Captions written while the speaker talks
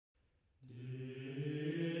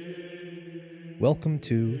Welcome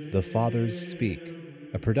to The Fathers Speak,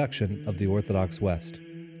 a production of the Orthodox West.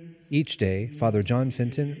 Each day, Father John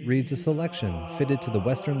Fenton reads a selection fitted to the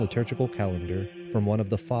Western liturgical calendar from one of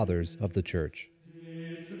the Fathers of the Church.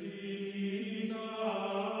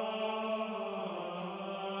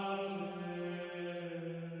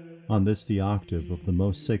 On this, the octave of the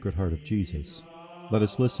Most Sacred Heart of Jesus, let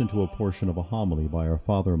us listen to a portion of a homily by our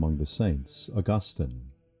Father among the Saints, Augustine.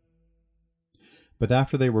 But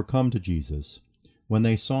after they were come to Jesus, when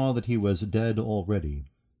they saw that he was dead already,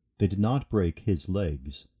 they did not break his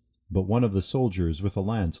legs, but one of the soldiers with a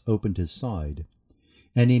lance opened his side,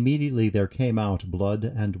 and immediately there came out blood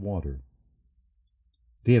and water.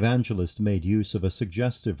 The evangelist made use of a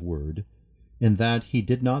suggestive word, in that he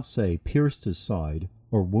did not say pierced his side,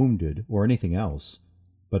 or wounded, or anything else,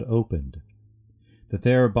 but opened, that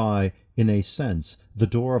thereby, in a sense, the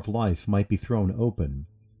door of life might be thrown open,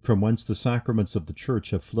 from whence the sacraments of the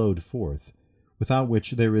Church have flowed forth, without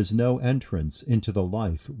which there is no entrance into the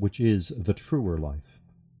life which is the truer life.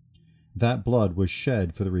 That blood was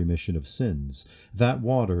shed for the remission of sins. That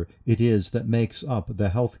water it is that makes up the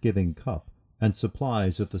health-giving cup, and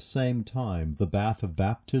supplies at the same time the bath of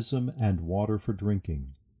baptism and water for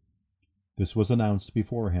drinking. This was announced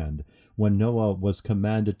beforehand, when Noah was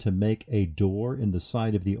commanded to make a door in the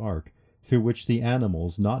side of the ark, through which the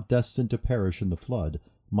animals not destined to perish in the flood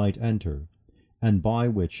might enter, and by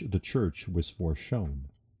which the Church was foreshown.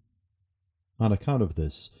 On account of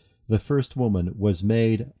this, the first woman was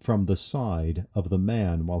made from the side of the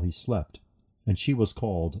man while he slept, and she was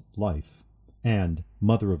called Life, and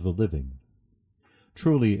Mother of the Living.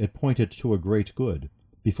 Truly it pointed to a great good,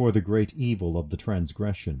 before the great evil of the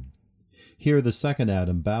transgression. Here the second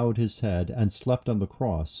Adam bowed his head and slept on the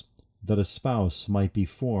cross, that a spouse might be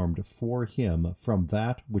formed for him from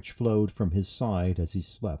that which flowed from his side as he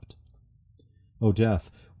slept. O death,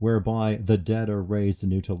 whereby the dead are raised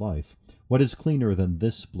anew to life, what is cleaner than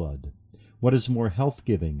this blood? What is more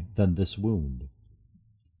health-giving than this wound?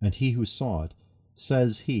 And he who saw it,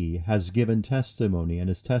 says he, has given testimony, and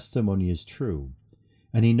his testimony is true,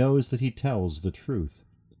 and he knows that he tells the truth,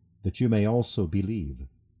 that you may also believe.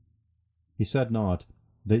 He said not,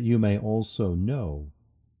 that you may also know,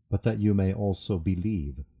 but that you may also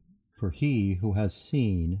believe. For he who has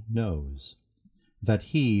seen knows, that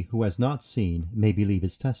he who has not seen may believe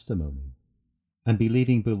his testimony. And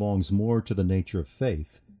believing belongs more to the nature of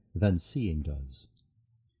faith than seeing does.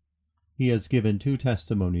 He has given two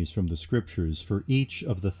testimonies from the Scriptures for each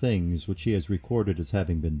of the things which he has recorded as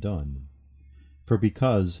having been done. For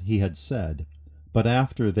because he had said, but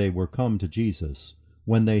after they were come to Jesus,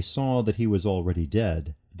 when they saw that he was already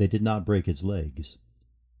dead, they did not break his legs.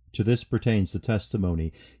 To this pertains the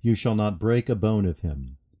testimony, you shall not break a bone of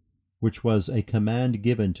him, which was a command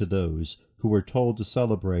given to those who were told to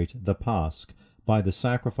celebrate the Pasch by the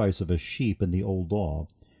sacrifice of a sheep in the old law,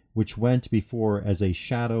 which went before as a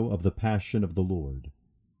shadow of the passion of the Lord.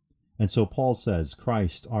 And so Paul says,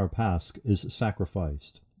 Christ our Pasch is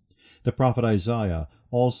sacrificed. The prophet Isaiah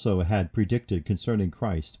also had predicted concerning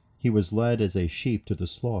Christ, he was led as a sheep to the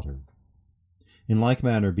slaughter. In like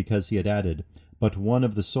manner, because he had added, but one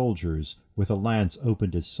of the soldiers with a lance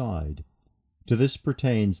opened his side, to this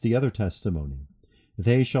pertains the other testimony,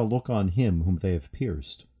 they shall look on him whom they have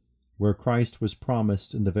pierced, where Christ was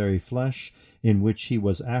promised in the very flesh in which he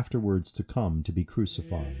was afterwards to come to be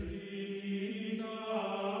crucified.